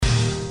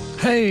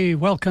Hey,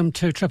 welcome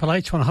to Triple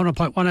H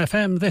 100.1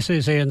 FM. This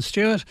is Ian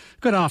Stewart.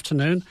 Good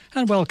afternoon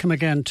and welcome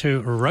again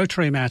to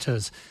Rotary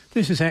Matters.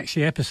 This is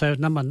actually episode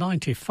number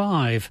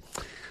 95.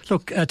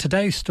 Look,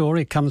 today's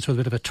story comes with a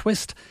bit of a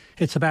twist.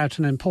 It's about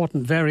an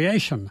important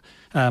variation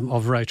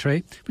of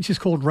Rotary, which is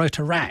called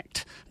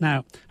Rotaract.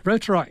 Now,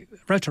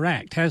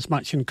 Rotaract has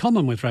much in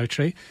common with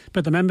Rotary,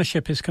 but the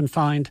membership is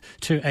confined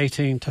to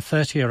 18 to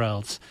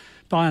 30-year-olds.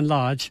 By and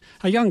large,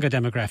 a younger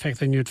demographic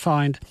than you'd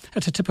find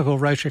at a typical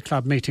Rotary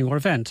Club meeting or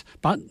event,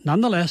 but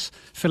nonetheless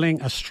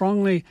filling a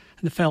strongly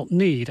felt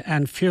need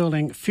and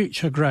fueling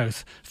future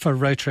growth for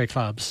Rotary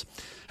clubs.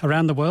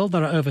 Around the world,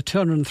 there are over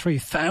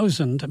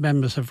 203,000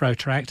 members of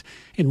Rotaract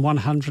in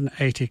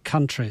 180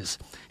 countries.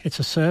 It's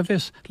a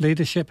service,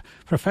 leadership,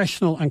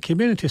 professional and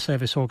community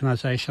service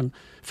organisation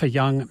for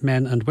young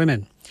men and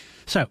women.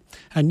 So,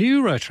 a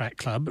new Rotaract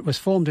club was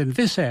formed in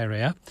this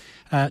area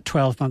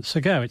 12 months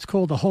ago. It's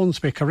called the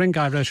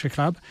Hornsby-Ku-ring-gai Rotary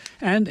Club,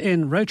 and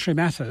in Rotary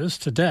Matters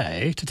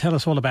today, to tell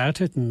us all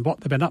about it and what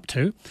they've been up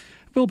to,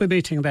 we'll be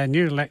meeting their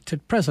new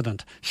elected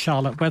president,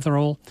 Charlotte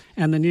Wetherall,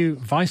 and the new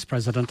vice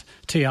president,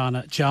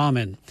 Tiana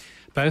Jarmin.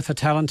 Both are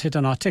talented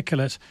and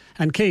articulate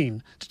and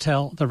keen to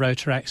tell the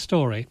Rotaract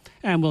story,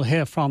 and we'll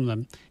hear from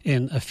them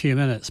in a few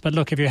minutes. But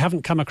look, if you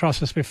haven't come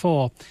across us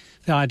before,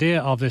 the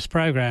idea of this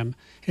programme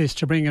is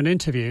to bring you an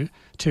interview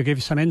to give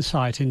you some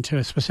insight into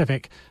a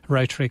specific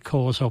Rotary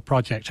cause or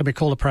project. And we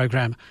call the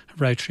programme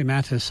Rotary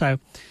Matters. So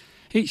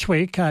each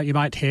week you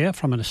might hear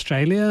from an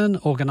Australian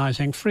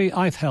organising free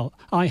eye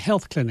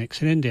health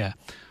clinics in India,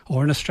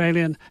 or an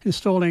Australian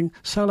installing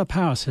solar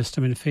power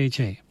system in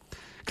Fiji.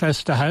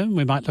 Closer to home,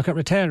 we might look at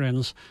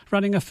Rotarians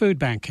running a food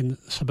bank in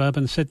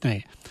suburban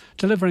Sydney,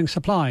 delivering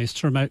supplies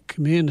to remote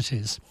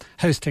communities,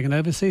 hosting an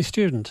overseas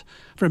student,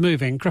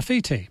 removing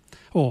graffiti,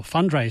 or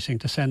fundraising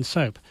to send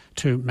soap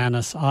to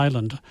Manus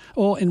Island,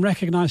 or in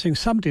recognising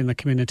somebody in the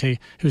community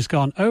who's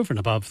gone over and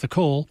above the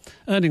call,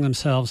 earning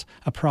themselves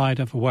a Pride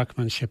of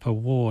Workmanship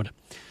award.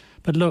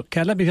 But look,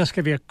 let me just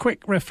give you a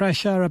quick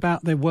refresher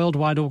about the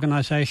worldwide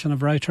organisation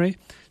of Rotary.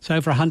 It's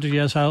over 100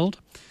 years old.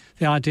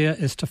 The idea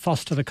is to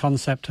foster the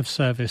concept of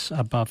service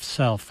above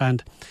self.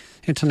 And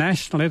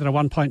internationally, there are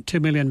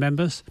 1.2 million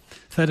members,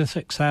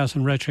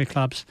 36,000 Rotary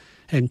clubs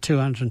in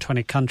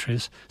 220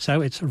 countries,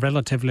 so it's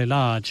relatively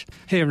large.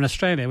 Here in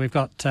Australia, we've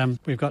got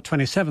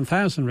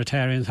 27,000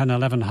 Rotarians and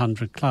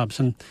 1,100 clubs,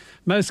 and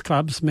most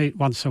clubs meet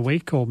once a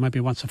week or maybe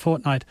once a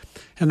fortnight,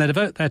 and they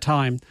devote their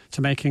time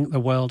to making the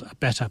world a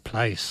better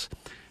place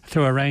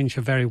through a range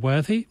of very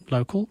worthy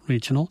local,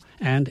 regional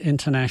and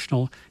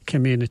international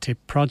community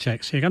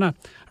projects. You're going to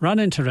run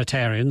into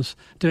Rotarians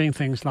doing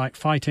things like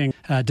fighting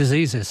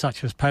diseases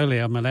such as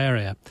polio and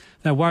malaria.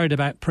 They're worried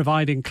about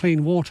providing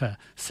clean water,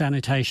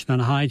 sanitation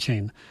and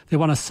hygiene. They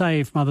want to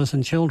save mothers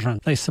and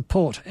children. They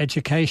support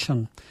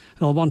education.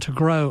 They'll want to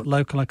grow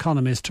local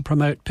economies to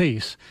promote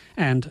peace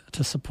and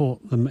to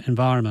support the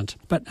environment.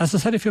 But as I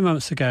said a few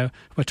moments ago,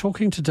 we're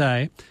talking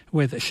today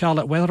with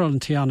Charlotte Wetherall and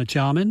Tiana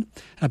Jarmin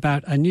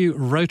about a new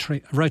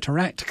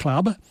Rotaract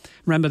club.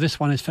 Remember, this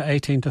one is for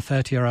 18 to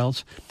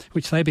 30-year-olds,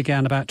 which they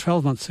began about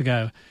 12 months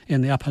ago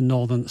in the upper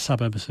northern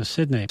suburbs of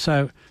Sydney.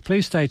 So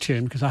please stay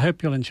tuned, because I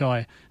hope you'll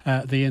enjoy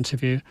the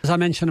interview. As I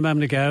mentioned a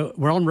moment ago,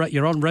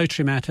 you're on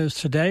Rotary Matters.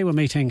 Today we're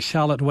meeting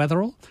Charlotte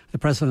Wetherall, the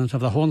president of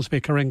the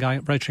Hornsby-Ku-ring-gai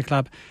Rotary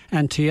Club,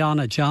 and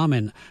Tiana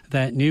Jarmin,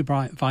 their new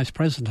vice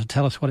president, to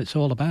tell us what it's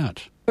all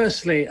about.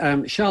 Firstly,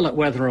 Charlotte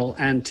Wetherall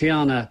and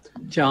Tiana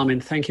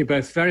Jarmin, thank you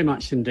both very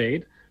much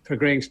indeed for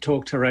agreeing to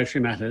talk to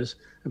Rotary Matters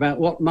about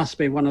what must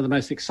be one of the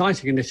most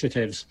exciting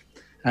initiatives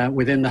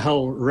within the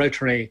whole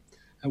Rotary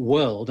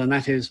world, and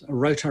that is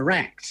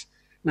Rotaract.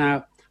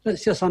 Now,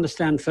 let's just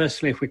understand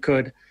firstly, if we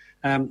could,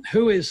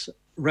 who is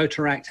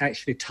Rotaract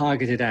actually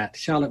targeted at?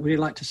 Charlotte, would you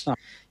like to start?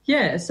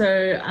 Yeah,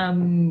 so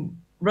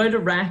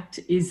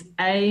Rotaract is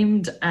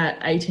aimed at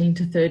 18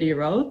 to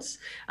 30-year-olds,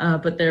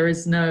 but there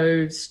is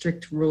no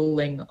strict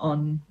ruling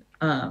on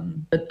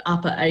the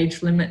upper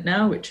age limit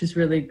now, which is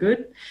really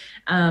good.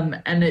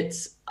 And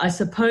it's, I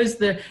suppose,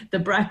 the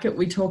bracket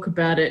we talk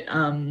about it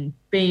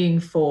being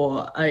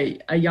for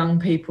a young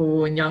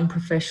people and young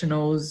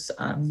professionals,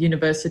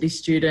 university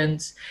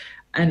students.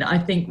 And I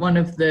think one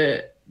of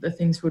the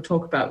things we'll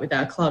talk about with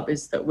our club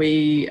is that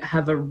we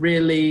have a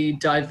really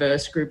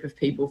diverse group of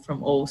people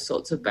from all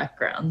sorts of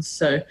backgrounds.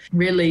 So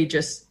really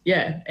just,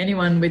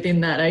 anyone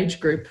within that age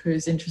group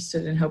who's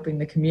interested in helping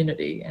the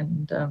community.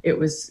 And it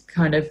was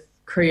kind of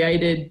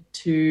created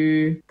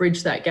to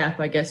bridge that gap,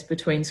 I guess,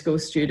 between school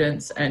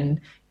students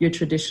and your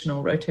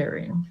traditional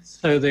Rotarians.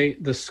 So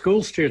the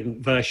school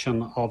student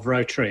version of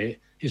Rotary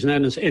is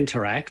known as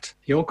Interact.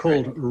 You're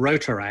called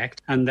Rotaract,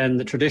 and then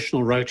the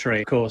traditional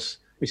Rotary, of course,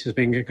 which has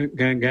been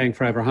going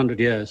for over 100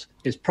 years,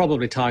 is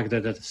probably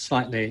targeted at a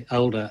slightly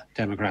older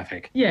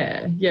demographic.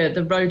 Yeah,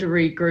 the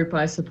Rotary group,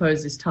 I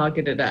suppose, is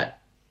targeted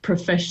at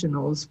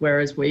professionals,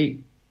 whereas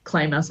we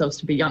claim ourselves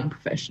to be young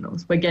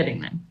professionals. We're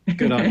getting there.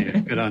 Good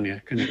on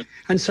you.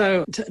 And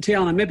so,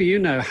 Tiana, maybe you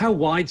know, how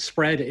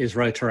widespread is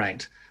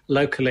Rotaract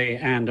locally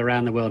and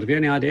around the world? Have you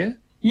any idea?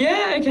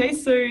 Yeah, okay,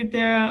 so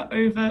there are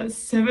over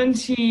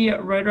 70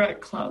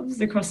 Rotaract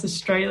clubs across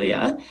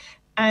Australia,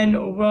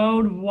 and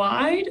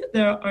worldwide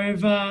there are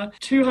over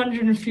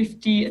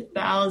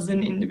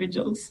 250,000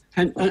 individuals.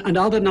 And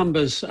are the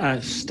numbers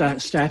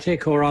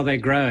static, or are they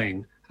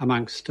growing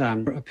amongst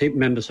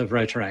members of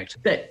Rotaract?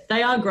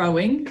 They are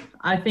growing.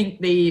 I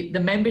think the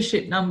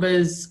membership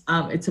numbers,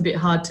 it's a bit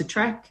hard to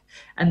track,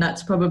 and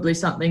that's probably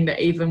something that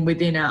even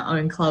within our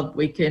own club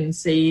we can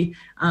see,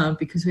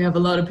 because we have a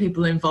lot of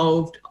people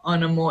involved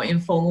on a more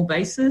informal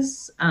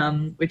basis,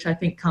 which I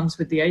think comes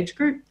with the age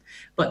group.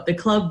 But the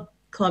club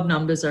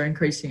numbers are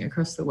increasing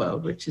across the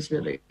world, which is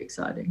really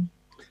exciting.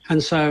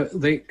 And so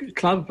the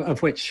club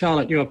of which,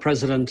 Charlotte, you're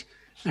president,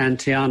 and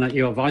Tiana,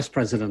 you're vice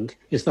president,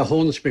 is the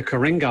Hornsby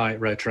Ku-ring-gai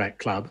Rotaract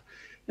Club.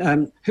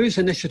 Whose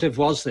initiative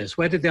was this?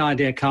 Where did the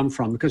idea come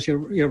from? Because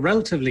you're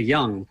relatively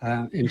young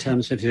in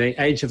terms of the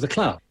age of the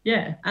club.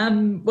 Yeah.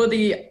 Well,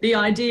 the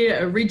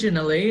idea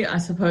originally, I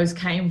suppose,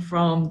 came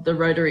from the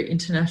Rotary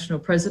International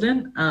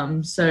president.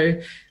 So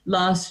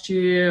last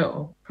year,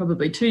 or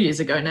probably 2 years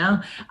ago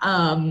now,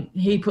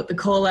 he put the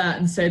call out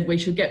and said we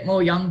should get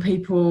more young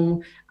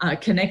people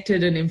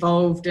connected and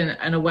involved,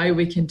 and a way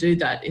we can do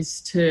that is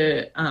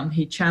to,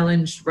 he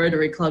challenged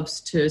Rotary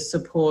clubs to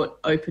support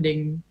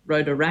opening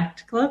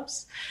Rotaract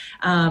clubs.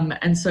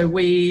 And so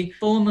we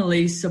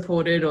formally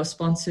supported or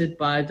sponsored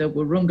by the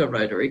Wahroonga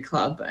Rotary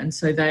Club, and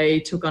so they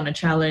took on a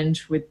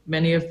challenge with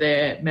many of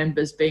their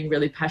members being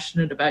really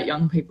passionate about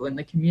young people in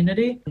the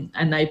community,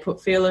 and they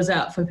put feelers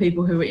out for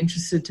people who were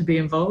interested to be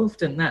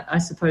involved, and that, I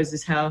suppose,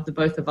 is how the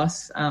both of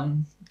us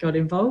got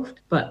involved.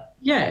 But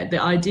yeah,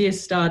 the idea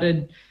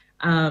started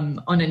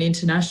on an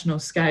international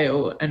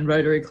scale, and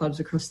Rotary clubs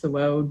across the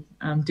world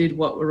did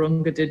what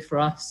Wahroonga did for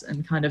us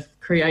and kind of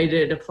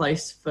created a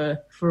place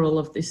for all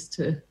of this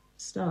to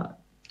start.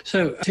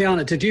 So,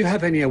 Tiana, did you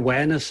have any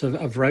awareness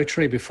of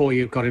Rotary before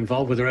you got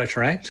involved with the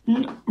Rotaract?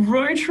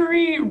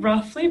 Rotary,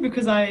 roughly,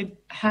 because I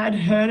had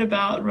heard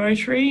about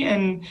Rotary,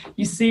 and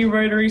you see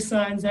Rotary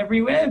signs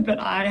everywhere, but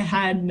I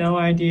had no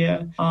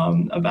idea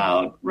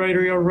about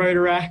Rotary or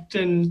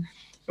Rotaract, and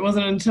it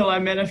wasn't until I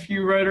met a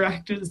few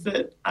Rotaractors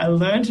that I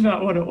learned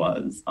about what it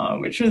was,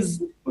 which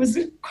was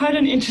quite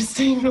an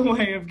interesting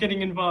way of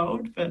getting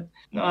involved, but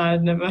no, I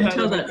had never heard of it.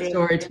 Tell that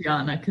story,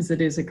 Tiana, because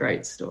it is a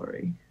great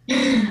story.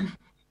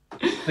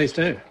 Please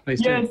do.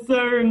 Yeah,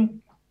 so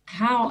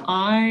how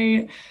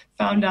I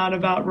found out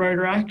about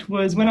Rotaract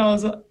was when I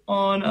was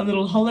on a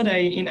little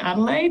holiday in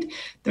Adelaide.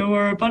 There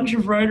were a bunch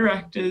of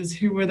Rotaractors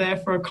who were there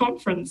for a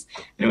conference,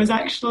 and it was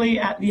actually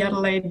at the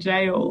Adelaide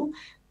jail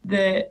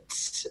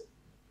that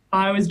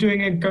I was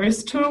doing a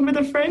ghost tour with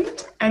a friend,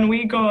 and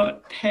we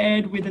got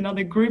paired with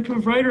another group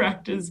of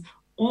Rotaractors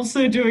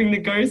also doing the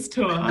ghost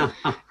tour.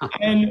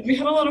 And we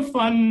had a lot of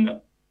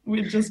fun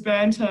with just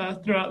banter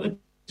throughout the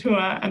tour,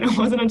 and it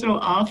wasn't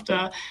until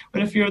after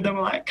when a few of them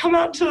were like, come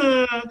out to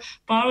the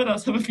bar with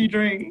us, have a few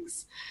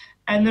drinks.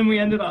 And then we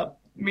ended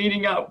up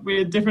meeting up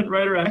with different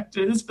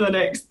Rotaractors for the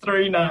next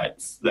 3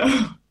 nights,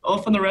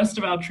 off on the rest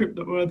of our trip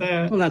that we were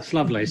there. Well, that's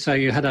lovely. So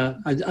you had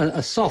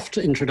a soft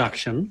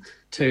introduction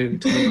to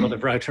the world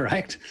of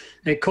Rotaract.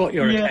 It caught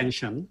your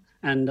attention.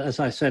 And as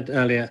I said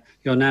earlier,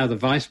 you're now the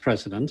vice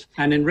president.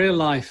 And in real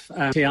life,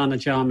 Tiana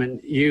Jarman,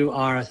 you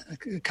are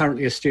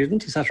currently a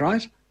student, is that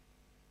right?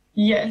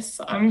 Yes,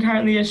 I'm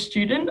currently a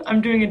student. I'm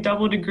doing a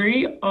double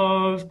degree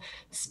of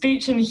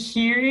speech and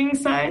hearing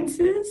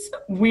sciences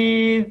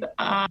with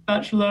a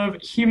Bachelor of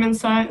Human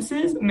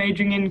Sciences,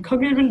 majoring in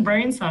cognitive and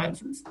brain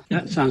sciences.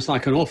 That sounds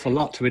like an awful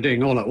lot to be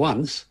doing all at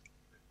once.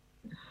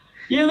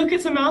 Yeah, look,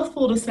 it's a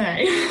mouthful to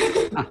say.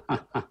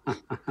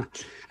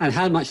 And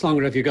how much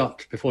longer have you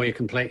got before you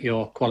complete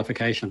your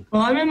qualification?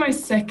 Well, I'm in my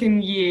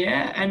 2nd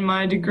year, and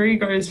my degree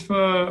goes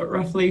for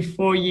roughly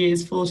 4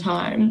 years full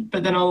time,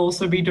 but then I'll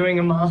also be doing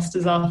a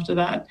master's after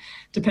that,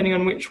 depending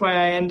on which way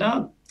I end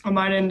up. I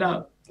might end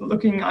up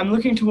I'm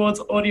looking towards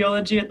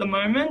audiology at the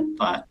moment,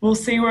 but we'll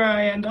see where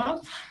I end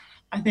up.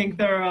 I think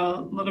there are a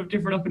lot of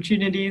different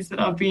opportunities that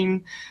I've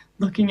been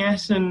looking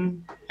at,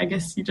 and I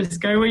guess you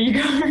just go where you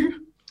go.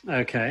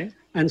 Okay.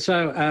 And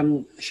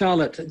so,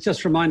 Charlotte,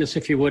 just remind us,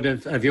 if you would,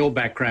 of your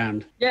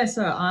background. Yeah,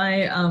 so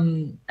I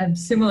am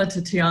similar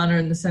to Tiana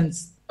in the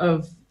sense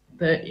of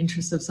the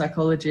interest of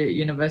psychology at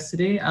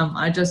university.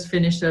 I just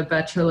finished a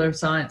Bachelor of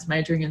Science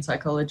majoring in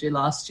psychology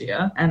last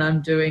year, and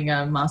I'm doing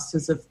a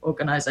Masters of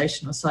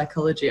Organisational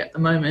Psychology at the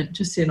moment,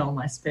 just in all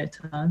my spare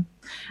time.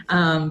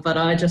 But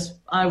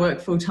I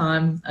work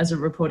full-time as a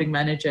reporting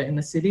manager in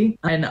the city,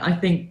 and I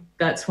think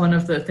that's one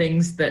of the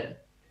things that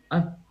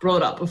I've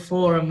brought up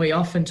before and we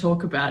often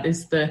talk about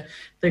is the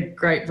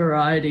great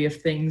variety of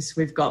things.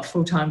 We've got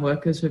full-time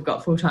workers, we've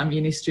got full-time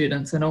uni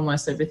students and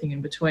almost everything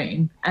in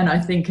between. And I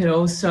think it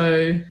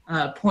also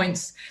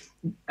points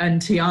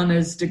and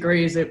Tiana's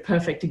degree is a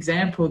perfect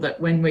example that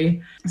when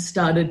we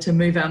started to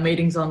move our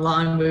meetings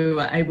online, we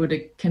were able to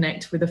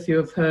connect with a few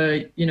of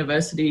her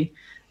university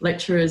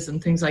lecturers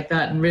and things like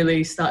that, and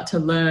really start to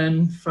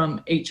learn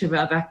from each of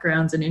our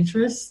backgrounds and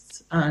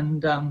interests.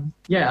 And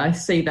I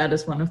see that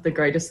as one of the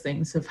greatest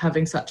things of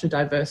having such a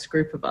diverse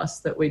group of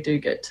us, that we do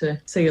get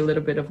to see a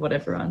little bit of what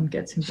everyone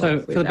gets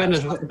involved with. So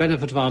for the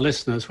benefit of our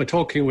listeners, we're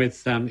talking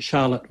with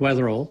Charlotte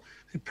Wetherell,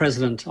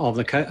 President of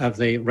the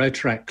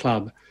Rotaract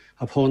Club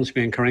of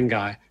Hornsby and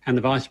Ku-ring-gai, and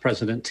the Vice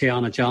President,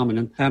 Tiana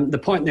Jarman. And the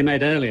point they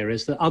made earlier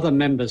is that other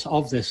members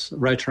of this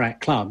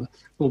Rotaract Club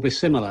will be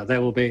similar.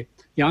 There will be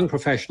young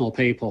professional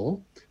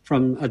people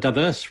from a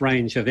diverse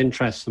range of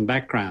interests and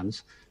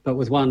backgrounds, but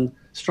with one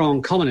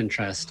strong common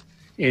interest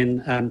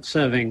in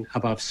serving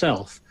above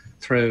self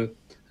through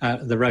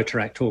the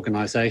Rotaract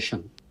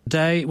organisation.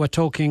 Today we're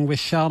talking with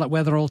Charlotte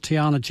Wetherell,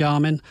 Tiana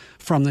Jarman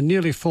from the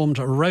newly formed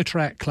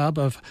Rotaract Club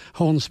of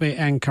Hornsby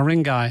and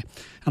Ku-ring-gai.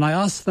 And I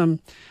asked them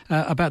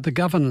about the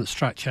governance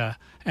structure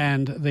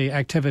and the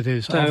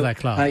activities of that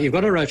club. You've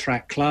got a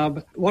Rotaract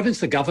Club. What is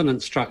the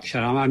governance structure?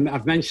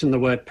 I've mentioned the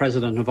word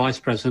president and vice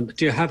president, but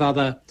do you have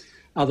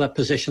other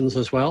positions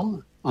as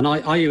well? And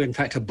are you, in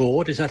fact, a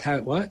board? Is that how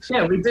it works?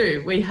 Yeah, we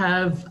do. We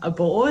have a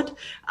board.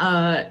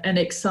 An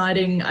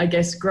exciting, I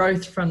guess,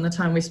 growth from the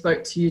time we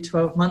spoke to you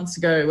 12 months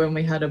ago when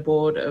we had a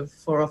board of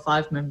 4 or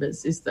 5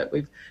 members is that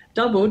we've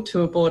doubled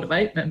to a board of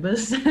 8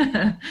 members.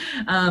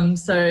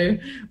 So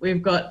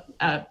we've got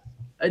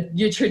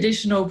your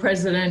traditional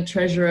president,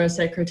 treasurer,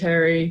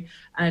 secretary,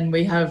 and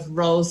we have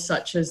roles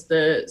such as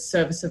the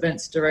service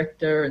events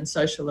director and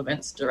social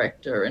events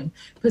director and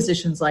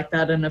positions like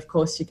that. And, of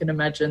course, you can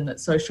imagine that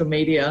social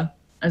media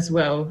as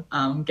well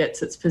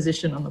gets its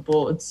position on the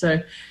board.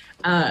 So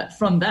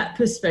from that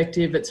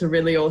perspective, it's a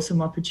really awesome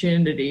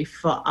opportunity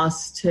for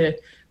us to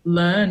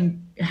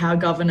learn how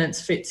governance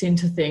fits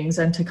into things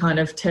and to kind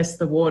of test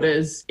the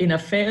waters in a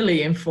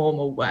fairly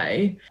informal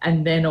way,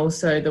 and then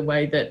also the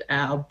way that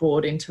our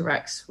board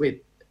interacts with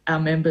our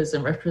members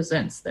and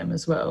represents them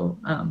as well.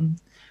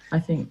 I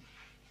think,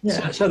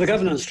 yeah. So the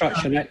governance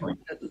structure,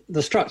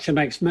 the structure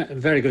makes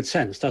very good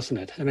sense, doesn't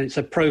it? I mean, it's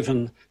a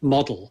proven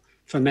model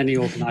for many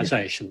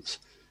organisations.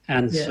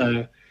 And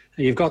so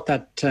you've got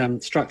that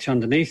structure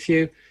underneath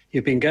you.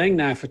 You've been going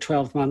now for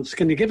 12 months.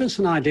 Can you give us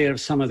an idea of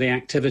some of the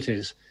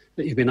activities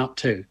that you've been up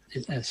to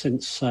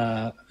since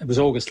it was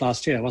August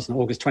last year, wasn't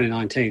it? August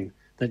 2019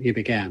 that you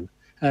began.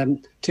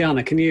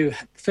 Tiana, can you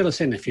fill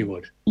us in if you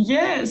would?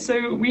 Yeah,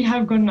 so we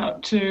have gone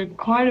up to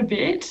quite a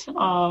bit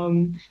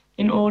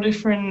in all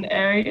different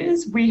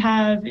areas. We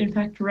have, in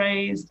fact,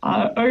 raised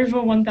over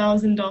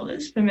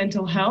 $1,000 for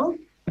mental health,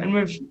 and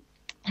we've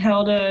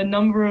held a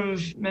number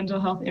of mental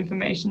health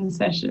information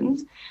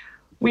sessions.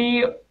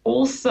 We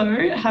also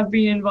have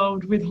been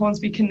involved with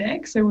Hornsby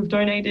Connect, so we've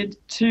donated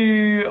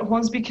to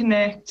Hornsby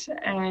Connect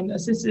and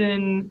assisted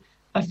in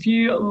a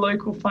few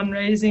local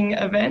fundraising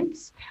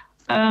events.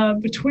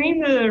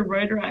 Between the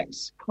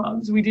Rotaract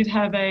clubs, we did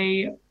have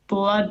a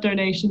blood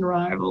donation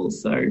rival,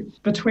 so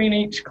between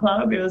each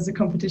club it was a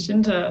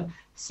competition to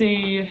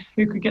see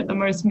who could get the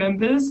most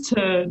members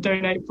to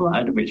donate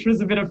blood, which was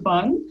a bit of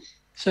fun.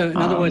 So, in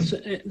other words,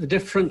 the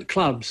different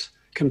clubs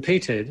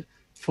competed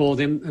for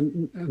the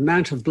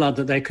amount of blood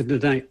that they could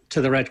donate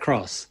to the Red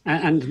Cross.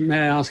 And may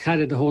I ask, how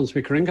did the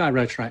Hornsby Ku-ring-gai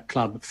Rotaract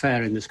Club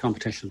fare in this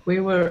competition? We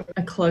were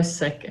a close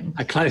second.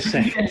 A close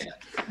second.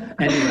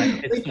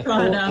 Anyway, it's the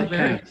thought that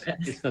counts.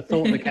 It's the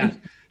thought that counts.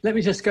 Let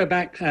me just go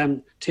back,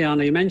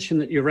 Tiana. You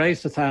mentioned that you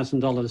raised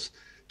 $1,000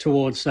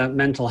 towards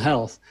mental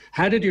health.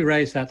 How did you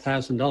raise that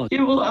 $1,000?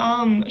 Yeah,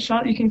 well,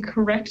 Charlotte, you can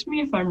correct me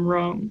if I'm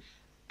wrong,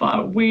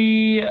 but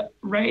we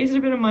raised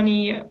a bit of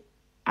money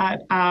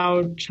at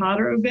our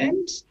charter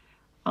event.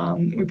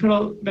 We put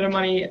a bit of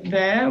money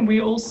there.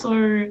 We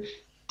also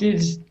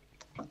did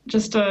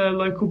just a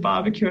local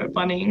barbecue at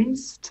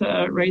Bunnings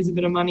to raise a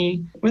bit of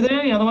money. Were there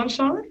any other ones,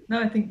 Charlotte?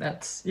 No, I think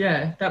that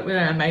were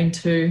our main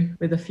two,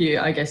 with a few,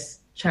 I guess,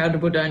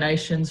 charitable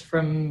donations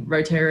from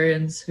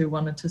Rotarians who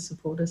wanted to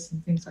support us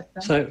and things like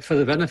that. So for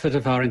the benefit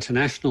of our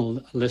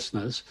international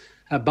listeners,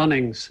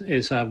 Bunnings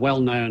is a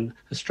well-known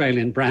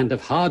Australian brand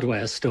of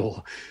hardware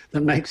store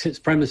that makes its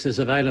premises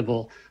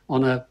available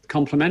on a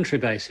complimentary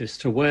basis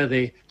to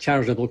worthy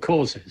charitable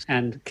causes.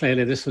 And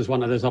clearly this was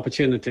one of those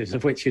opportunities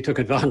of which you took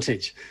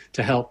advantage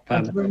to help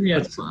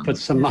put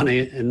some money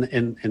in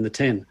the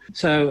tin.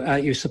 So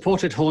you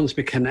supported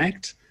Hornsby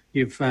Connect.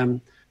 You've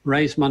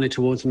raised money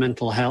towards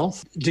mental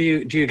health. Do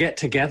you get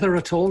together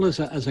at all as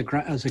a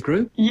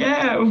group?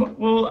 Yeah,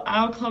 well,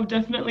 our club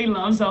definitely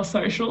loves our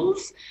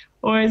socials.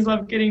 Always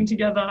love getting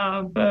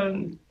together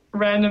for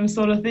random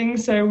sort of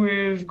things. So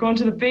we've gone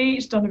to the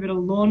beach, done a bit of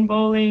lawn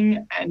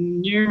bowling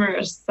and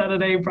numerous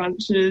Saturday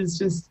brunches,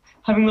 just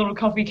having little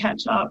coffee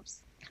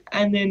catch-ups.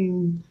 And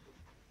then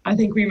I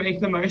think we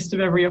make the most of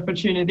every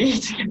opportunity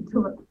to get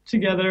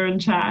together and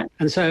chat.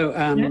 And so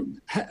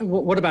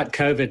what about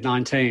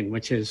COVID-19,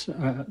 which is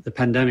the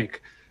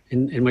pandemic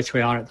in which we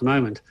are at the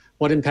moment?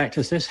 What impact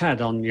has this had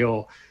on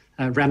your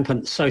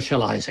rampant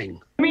socialising?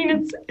 I mean,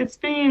 mean, it's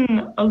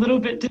been a little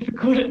bit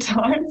difficult at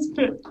times,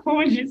 but what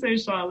would you say,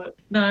 Charlotte?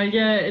 No,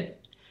 yeah,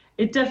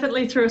 it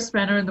definitely threw a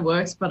spanner in the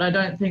works, but I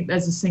don't think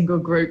there's a single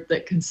group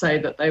that can say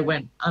that they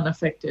went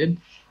unaffected.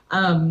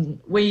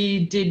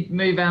 We did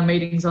move our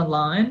meetings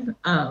online,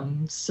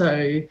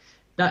 so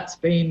that's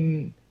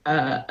been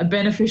a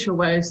beneficial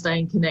way of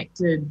staying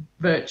connected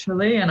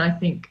virtually. And I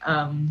think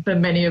for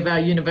many of our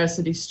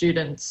university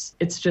students,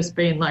 it's just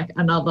been like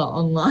another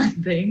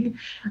online thing.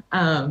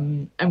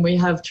 And we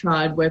have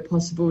tried where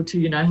possible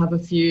to, have a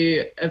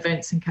few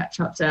events and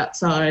catch-ups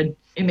outside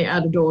in the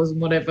outdoors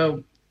and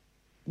whatever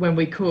when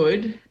we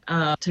could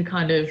to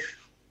kind of,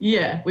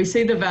 we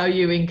see the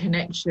value in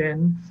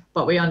connection,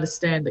 but we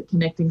understand that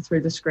connecting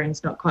through the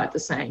screen's not quite the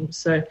same.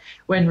 So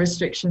when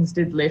restrictions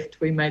did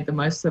lift, we made the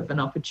most of an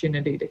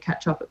opportunity to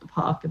catch up at the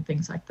park and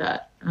things like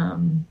that.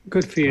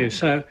 Good for you.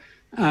 So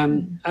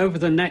over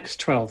the next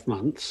 12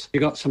 months, you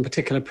got some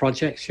particular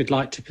projects you'd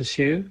like to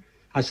pursue?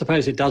 I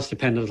suppose it does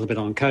depend a little bit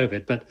on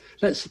COVID, but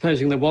let's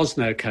supposing there was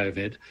no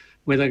COVID,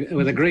 with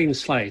a green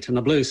slate and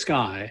a blue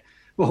sky,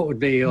 what would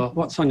be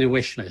what's on your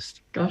wish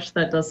list? Gosh,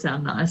 that does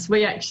sound nice.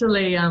 We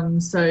actually,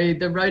 so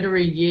the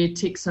Rotary year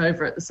ticks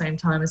over at the same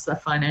time as the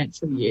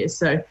financial year.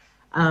 So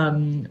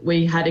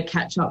we had a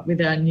catch up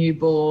with our new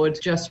board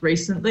just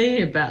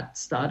recently about the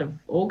start of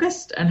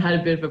August and had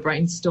a bit of a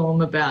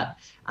brainstorm about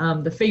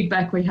the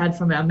feedback we had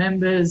from our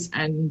members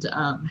and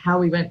how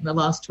we went in the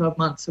last 12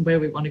 months and where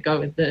we want to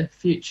go in the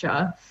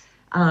future.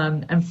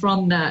 And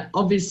from that,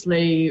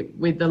 obviously,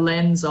 with the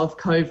lens of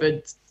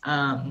COVID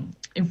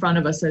in front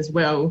of us as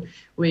well,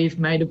 we've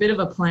made a bit of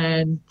a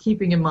plan,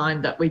 keeping in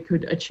mind that we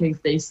could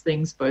achieve these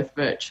things both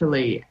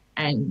virtually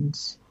and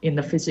in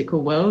the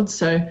physical world.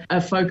 So a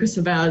focus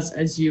of ours,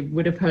 as you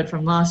would have heard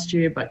from last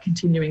year, but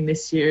continuing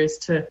this year, is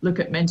to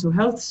look at mental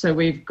health. So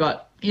we've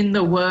got in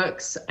the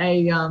works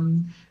a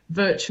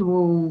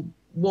virtual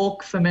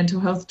walk for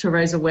mental health to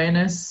raise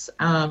awareness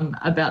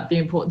about the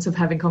importance of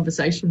having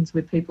conversations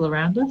with people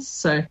around us.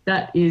 So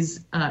that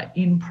is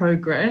in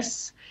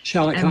progress.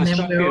 Charlotte, can I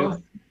stop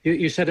you?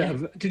 You said,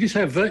 did you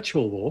say a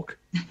virtual walk?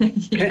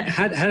 Yeah.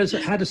 How does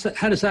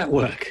that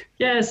work?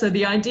 Yeah, so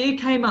the idea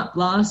came up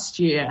last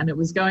year and it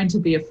was going to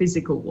be a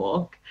physical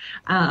walk.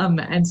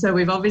 And so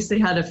we've obviously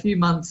had a few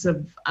months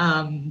of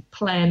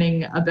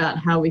planning about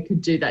how we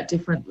could do that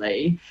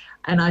differently.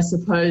 And I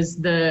suppose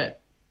the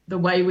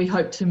way we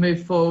hope to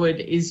move forward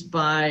is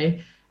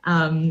by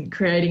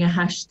creating a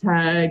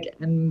hashtag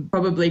and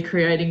probably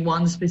creating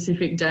one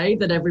specific day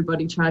that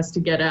everybody tries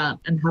to get out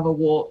and have a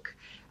walk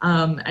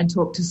and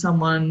talk to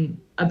someone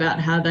about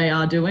how they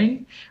are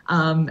doing,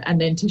 and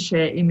then to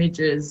share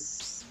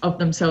images of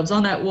themselves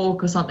on that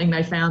walk or something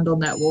they found on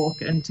that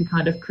walk, and to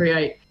kind of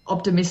create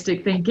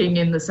optimistic thinking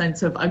in the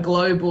sense of a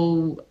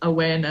global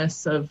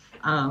awareness of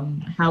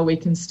how we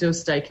can still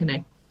stay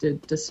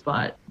connected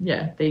despite,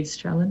 these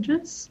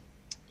challenges.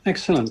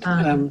 Excellent.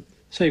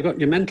 So you've got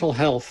your mental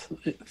health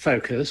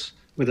focus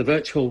with a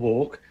virtual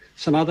walk.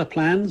 Some other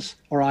plans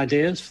or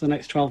ideas for the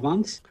next 12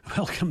 months?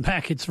 Welcome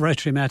back. It's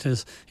Rotary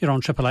Matters here on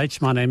Triple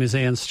H. My name is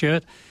Ian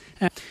Stewart.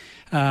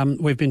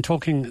 We've been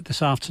talking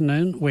this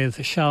afternoon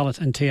with Charlotte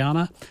and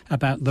Tiana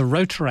about the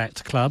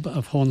Rotaract Club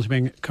of Hornsby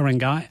and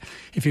Ku-ring-gai.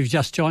 If you've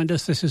just joined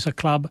us, this is a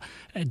club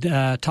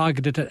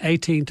targeted at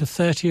 18 to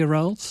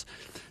 30-year-olds.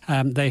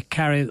 They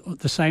carry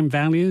the same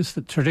values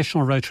that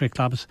traditional Rotary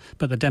clubs,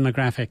 but the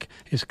demographic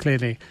is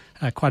clearly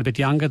quite a bit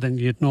younger than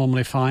you'd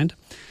normally find.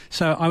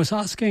 So I was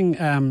asking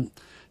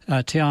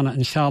Tiana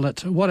and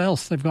Charlotte what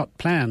else they've got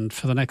planned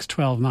for the next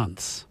 12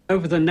 months.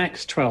 Over the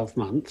next 12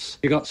 months,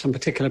 you got some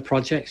particular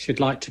projects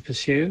you'd like to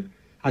pursue?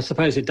 I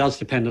suppose it does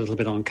depend a little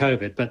bit on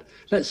COVID, but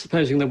let's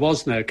supposing there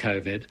was no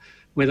COVID,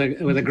 with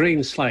a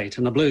green slate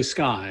and a blue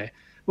sky,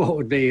 what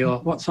would be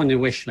what's on your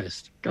wish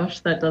list? Gosh,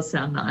 that does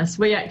sound nice.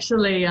 We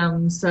actually,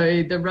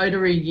 so the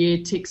Rotary year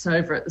ticks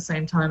over at the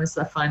same time as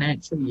the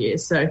financial year.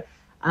 So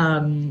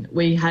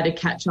we had a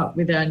catch up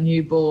with our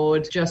new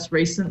board just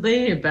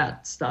recently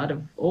about the start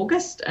of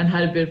August and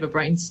had a bit of a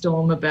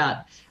brainstorm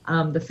about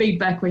the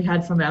feedback we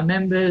had from our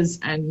members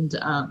and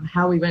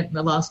how we went in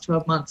the last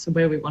 12 months and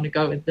where we want to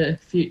go in the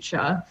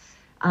future.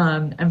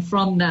 And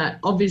from that,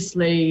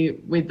 obviously,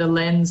 with the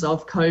lens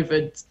of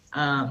COVID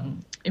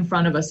in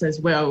front of us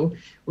as well,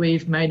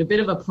 we've made a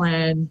bit of a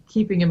plan,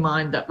 keeping in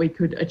mind that we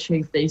could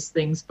achieve these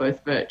things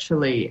both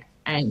virtually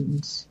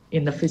and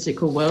in the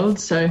physical world.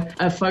 So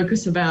a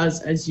focus of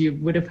ours, as you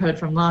would have heard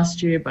from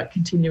last year, but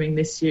continuing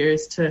this year,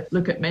 is to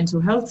look at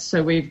mental health.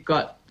 So we've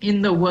got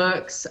in the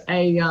works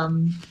a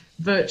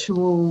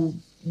virtual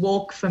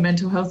walk for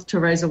mental health to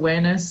raise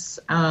awareness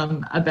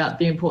about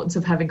the importance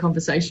of having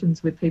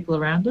conversations with people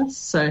around us.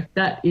 So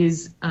that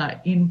is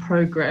in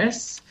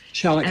progress.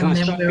 Charlotte, can I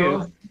stop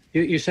you?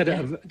 You said,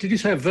 did you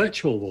say a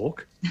virtual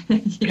walk?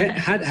 Yeah.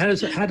 How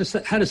does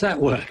that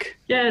work?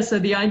 Yeah, so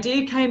the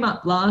idea came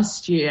up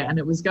last year and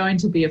it was going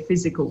to be a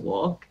physical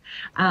walk.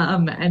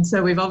 And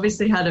so we've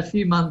obviously had a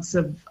few months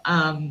of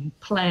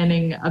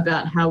planning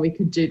about how we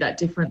could do that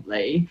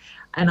differently.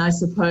 And I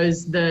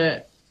suppose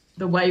the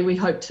way we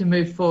hope to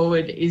move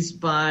forward is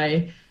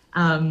by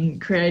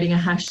creating a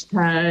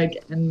hashtag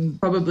and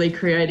probably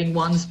creating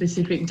one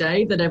specific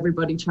day that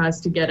everybody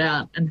tries to get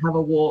out and have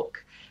a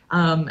walk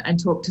and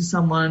talk to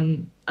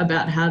someone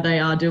about how they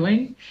are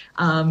doing,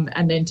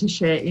 and then to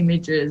share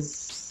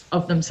images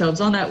of themselves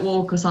on that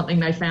walk or something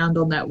they found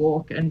on that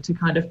walk, and to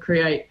kind of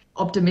create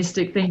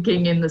optimistic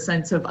thinking in the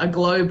sense of a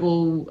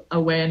global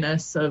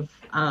awareness of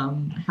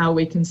how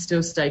we can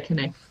still stay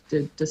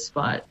connected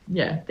despite,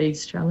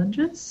 these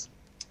challenges.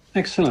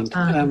 Excellent.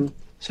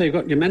 So you've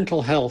got your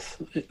mental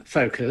health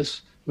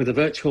focus with a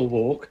virtual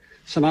walk.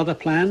 Some other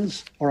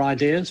plans or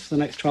ideas for the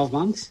next 12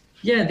 months?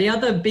 Yeah, the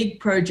other big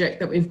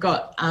project that we've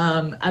got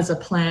as a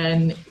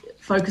plan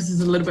focuses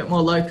a little bit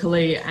more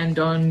locally and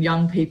on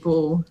young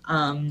people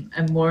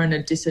and more in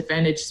a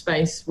disadvantaged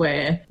space,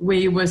 where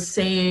we were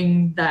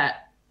seeing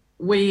that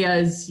we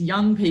as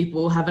young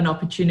people have an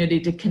opportunity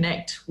to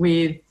connect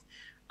with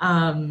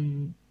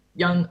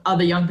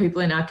other young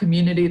people in our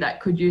community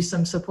that could use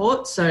some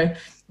support. So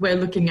we're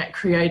looking at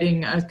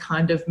creating a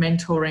kind of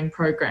mentoring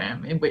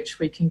program in which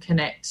we can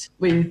connect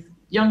with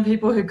young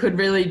people who could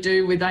really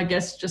do with, I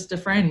guess, just a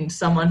friend,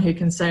 someone who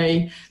can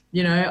say,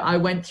 you know, I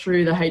went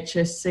through the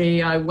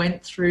HSC, I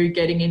went through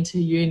getting into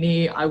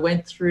uni, I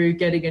went through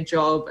getting a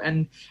job,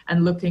 and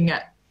looking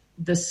at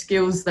the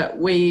skills that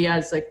we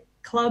as a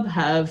club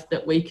have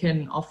that we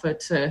can offer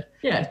to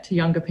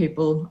younger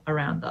people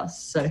around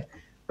us. So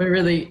we're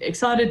really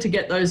excited to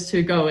get those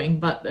two going,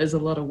 but there's a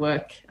lot of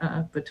work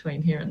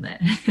between here and there.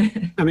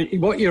 I mean,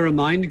 what you're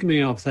reminding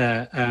me of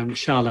there,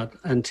 Charlotte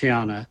and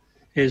Tiana,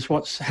 is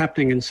what's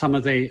happening in some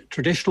of the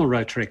traditional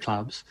Rotary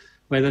clubs,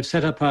 where they've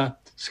set up a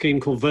scheme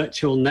called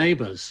Virtual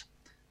Neighbours,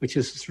 which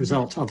is as a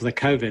result of the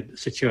COVID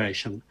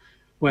situation,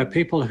 where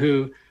people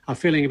who are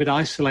feeling a bit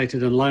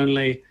isolated and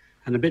lonely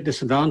and a bit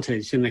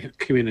disadvantaged in the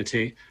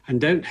community and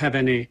don't have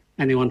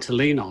anyone to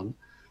lean on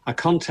are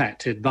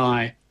contacted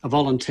by a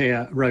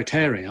volunteer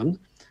Rotarian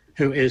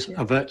who is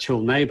a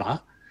virtual neighbour,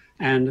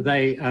 and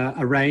they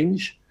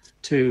arrange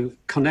to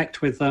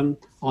connect with them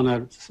on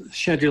a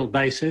scheduled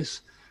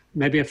basis,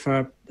 maybe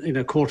for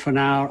a quarter of an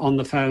hour on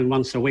the phone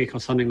once a week or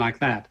something like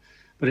that.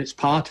 But it's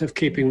part of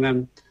keeping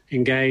them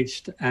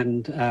engaged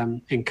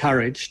and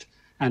encouraged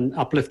and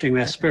uplifting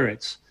their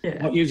spirits.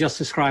 Yeah. What you just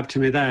described to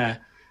me there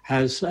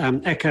has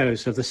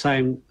echoes of the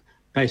same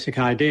basic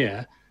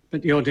idea,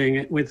 but you're doing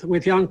it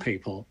with young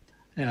people,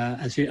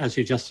 as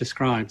you just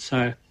described.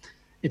 So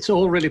it's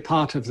all really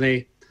part of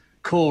the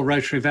core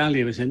Rotary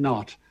value, is it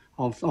not,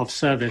 of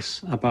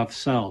service above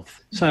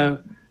self. So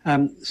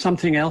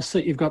something else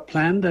that you've got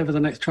planned over the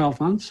next 12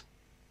 months?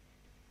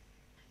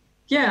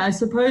 Yeah, I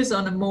suppose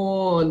on a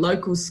more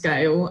local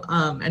scale,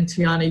 and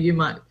Tiana, you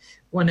might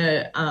want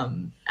to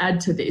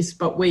add to this,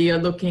 but we are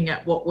looking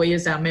at what we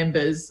as our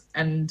members,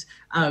 and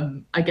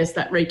I guess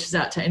that reaches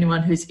out to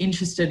anyone who's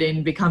interested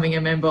in becoming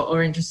a member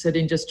or interested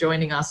in just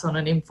joining us on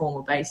an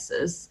informal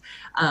basis,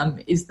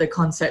 is the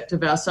concept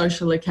of our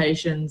social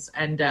occasions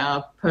and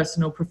our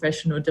personal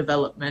professional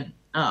development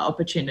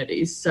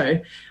opportunities. So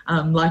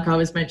like I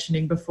was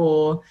mentioning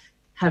before,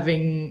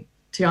 having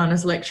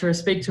Tiana's lecturer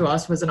speak to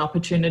us was an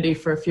opportunity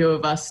for a few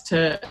of us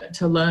to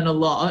learn a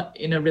lot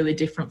in a really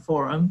different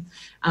forum.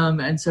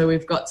 And so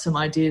we've got some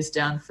ideas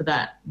down for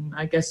that. And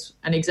I guess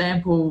an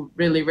example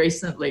really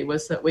recently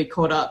was that we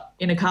caught up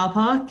in a car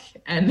park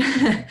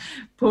and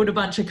pulled a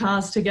bunch of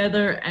cars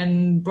together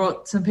and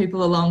brought some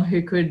people along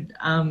who could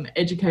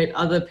educate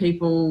other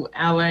people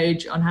our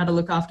age on how to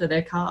look after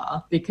their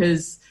car,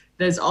 because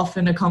there's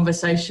often a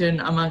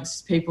conversation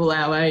amongst people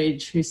our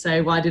age who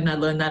say, why didn't I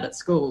learn that at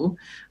school?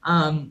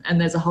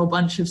 And there's a whole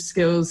bunch of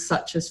skills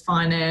such as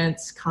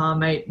finance, car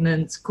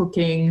maintenance,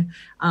 cooking,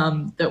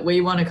 that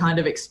we want to kind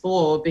of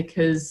explore,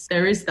 because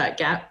there is that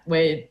gap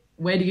where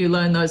do you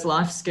learn those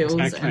life skills?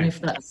 Exactly. And if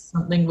that's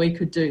something we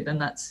could do,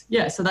 then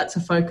so that's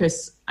a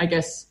focus, I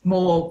guess,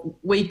 more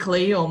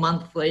weekly or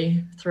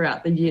monthly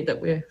throughout the year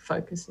that we're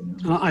focusing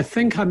on. I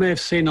think I may have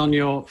seen on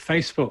your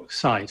Facebook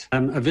site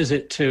a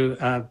visit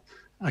to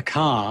a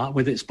car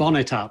with its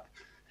bonnet up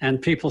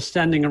and people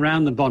standing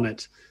around the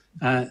bonnet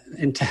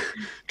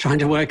trying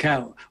to work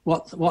out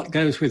what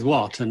goes with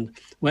what and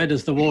where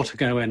does the water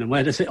go in and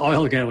where does the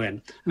oil go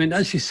in. I mean,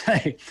 as you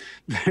say,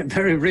 very,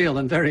 very real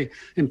and very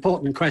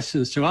important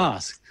questions to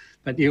ask,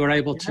 but you were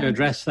able to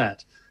address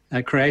that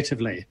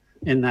creatively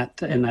in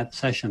that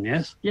session,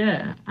 yes?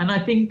 Yeah, and I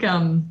think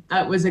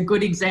that was a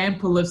good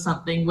example of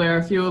something where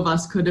a few of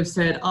us could have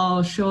said,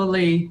 oh,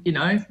 surely,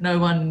 no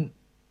one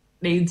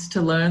needs to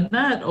learn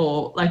that,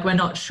 or like we're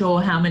not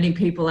sure how many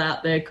people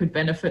out there could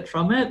benefit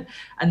from it.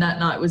 And that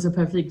night was a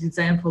perfect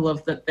example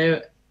of that.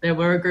 There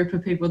were a group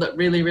of people that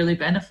really, really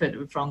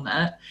benefited from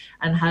that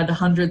and had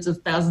hundreds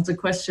of thousands of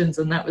questions,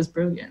 and that was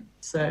brilliant.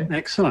 So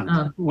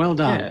excellent. Well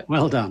done. Yeah.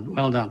 Well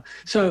done.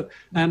 So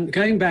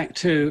going back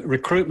to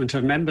recruitment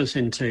of members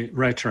into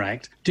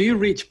Rotaract, do you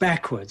reach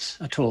backwards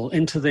at all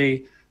into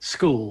the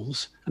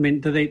schools? I mean,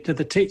 do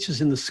the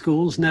teachers in the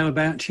schools know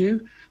about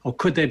you, or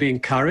could they be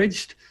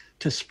encouraged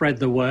to spread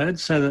the word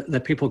so that the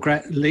people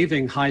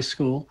leaving high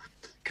school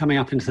coming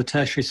up into the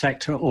tertiary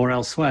sector or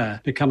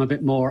elsewhere become a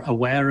bit more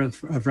aware of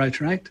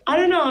Rotaract? I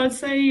don't know. I'd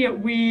say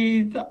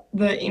with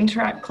the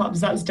Interact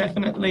clubs, that's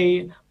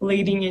definitely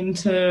leading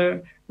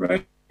into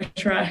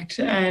Rotaract.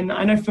 And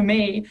I know for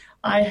me,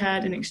 I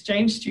had an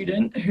exchange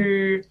student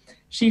who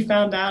she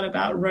found out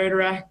about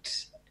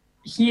Rotaract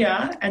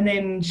here, and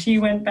then she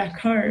went back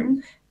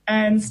home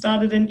and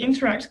started an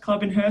Interact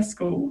club in her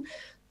school.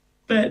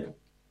 But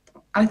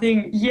I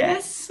think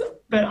yes,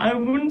 but I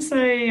wouldn't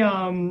say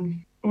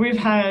we've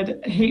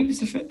had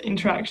heaps of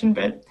interaction,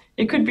 but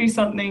it could be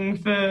something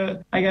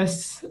for, I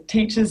guess,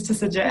 teachers to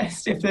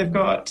suggest if they've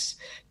got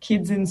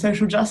kids in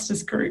social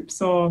justice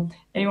groups or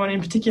anyone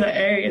in particular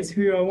areas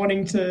who are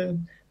wanting to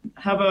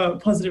have a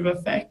positive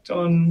effect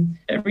on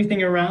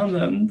everything around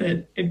them,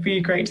 that it'd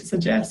be great to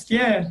suggest,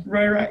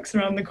 Rotaract's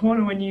around the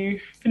corner. When you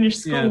finish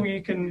school,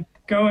 you can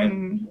go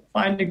and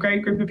find a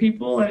great group of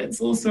people, and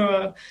it's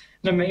also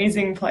an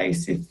amazing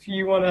place if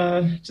you want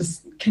to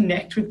just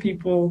connect with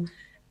people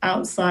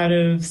outside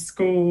of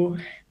school,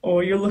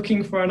 or you're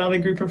looking for another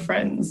group of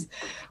friends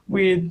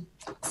with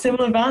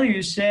similar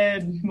values,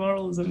 shared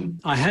morals. And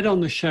I had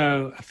on the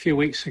show a few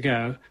weeks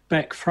ago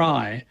Beck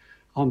Fry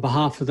on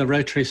behalf of the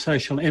Rotary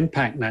Social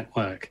Impact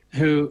Network,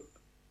 who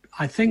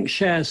I think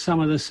shares some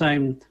of the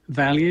same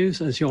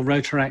values as your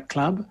Rotaract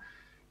Club.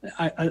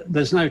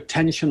 There's no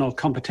tension or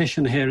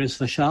competition here, is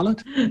there,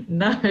 Charlotte?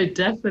 No,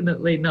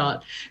 definitely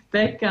not.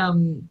 Beck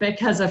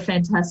has a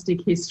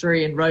fantastic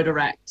history in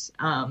Rotaract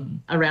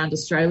around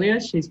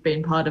Australia. She's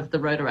been part of the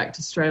Rotaract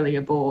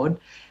Australia board,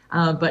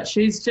 but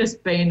she's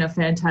just been a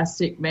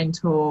fantastic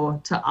mentor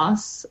to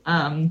us.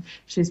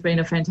 She's been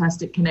a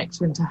fantastic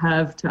connection to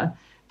have to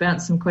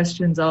bounce some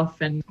questions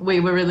off, and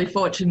we were really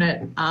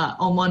fortunate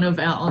on one of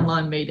our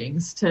online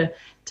meetings to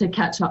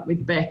catch up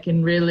with Beck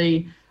and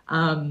really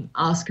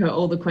ask her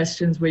all the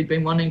questions we'd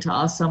been wanting to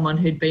ask someone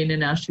who'd been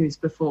in our shoes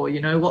before. You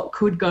know, what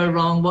could go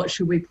wrong? What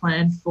should we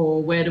plan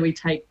for? Where do we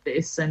take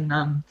this?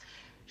 And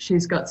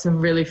she's got some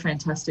really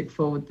fantastic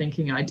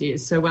forward-thinking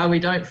ideas. So while we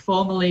don't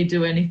formally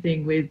do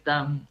anything with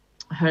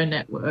her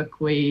network,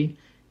 we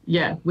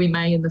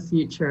may in the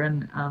future,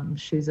 and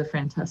she's a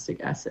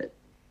fantastic asset.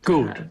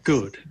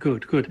 Good.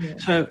 Yeah.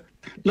 So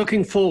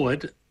looking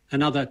forward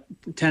another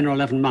 10 or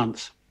 11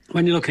 months,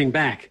 when you're looking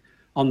back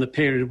on the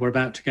period we're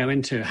about to go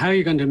into, how are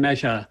you going to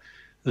measure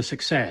the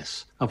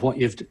success of what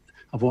the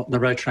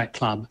Rotaract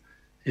Club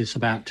is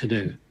about to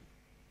do?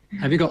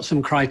 Have you got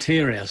some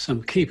criteria,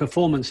 some key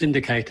performance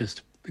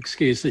indicators,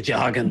 excuse the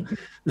jargon,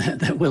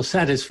 that will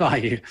satisfy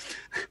you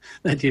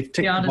that you've ticked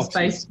the honest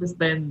face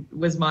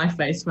was my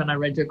face when I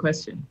read your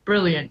question.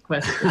 Brilliant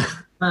question.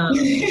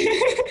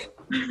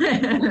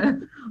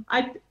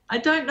 I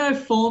don't know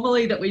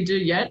formally that we do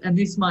yet, and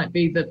this might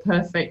be the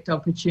perfect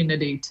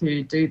opportunity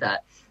to do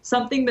that.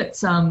 Something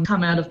that's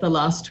come out of the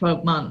last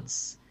 12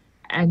 months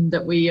and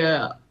that we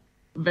are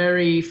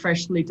very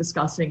freshly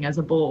discussing as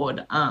a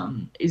board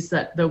is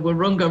that the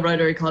Wahroonga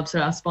Rotary Club, so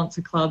our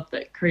sponsor club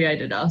that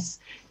created us,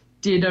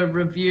 did a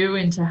review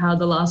into how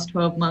the last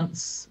 12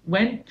 months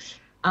went.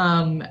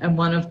 And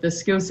one of the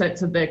skill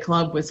sets of their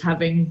club was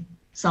having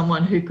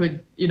someone who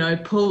could,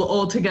 pull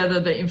all together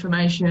the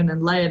information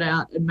and lay it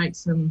out and make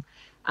some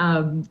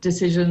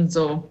decisions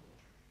or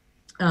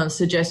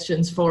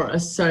suggestions for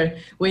us. So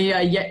we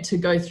are yet to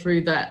go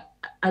through that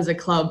as a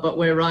club, but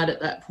we're right at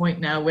that point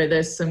now where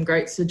there's some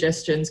great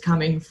suggestions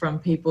coming from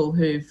people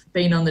who've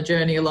been on the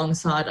journey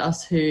alongside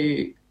us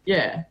who,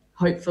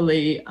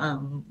 hopefully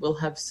will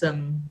have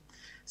some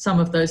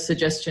of those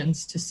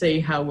suggestions to see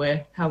how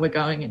we're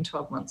going in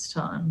 12 months'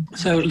 time.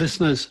 So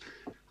listeners,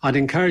 I'd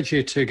encourage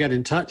you to get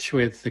in touch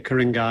with the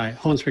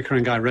Hornsby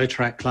Ku-ring-gai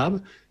Rotaract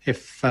Club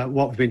if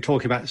what we've been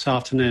talking about this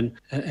afternoon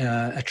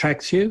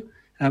attracts you.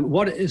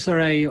 Is there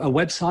a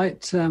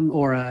website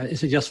or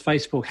is it just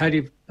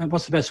Facebook?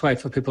 What's the best way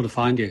for people to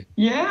find you?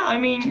 Yeah, I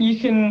mean, you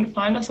can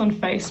find us on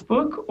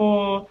Facebook,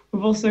 or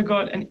we've also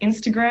got an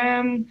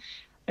Instagram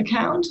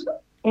account,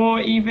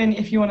 or even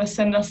if you want to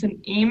send us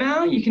an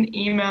email, you can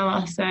email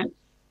us at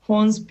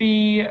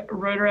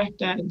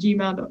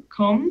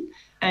hornsbyrotaract@gmail.com,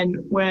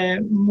 and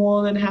we're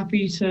more than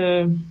happy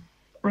to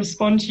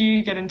respond to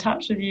you, get in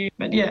touch with you.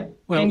 But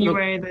any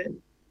way that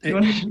you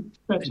want to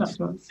reach out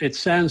to us. It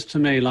sounds to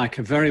me like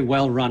a very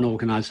well-run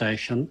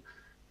organisation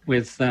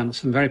with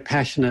some very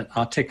passionate,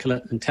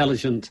 articulate,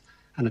 intelligent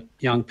and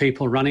young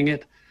people running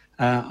it.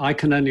 I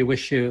can only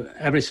wish you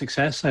every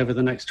success over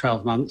the next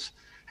 12 months.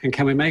 And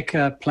can we make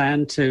a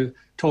plan to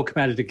talk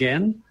about it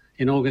again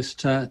in August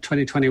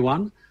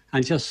 2021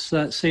 and just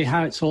see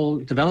how it's all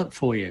developed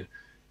for you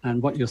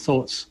and what your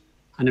thoughts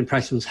and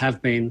impressions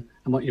have been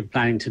and what you're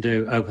planning to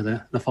do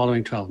over the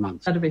following 12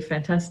 months. That'd be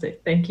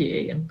fantastic. Thank you,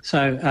 Ian.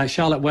 So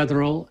Charlotte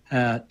Weatherall,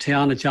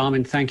 Tiana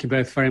Jarmin, thank you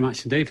both very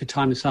much indeed for your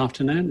time this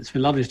afternoon. It's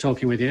been lovely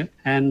talking with you,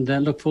 and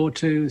look forward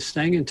to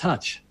staying in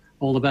touch.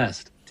 All the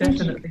best.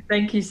 Definitely.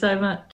 Thank you so much.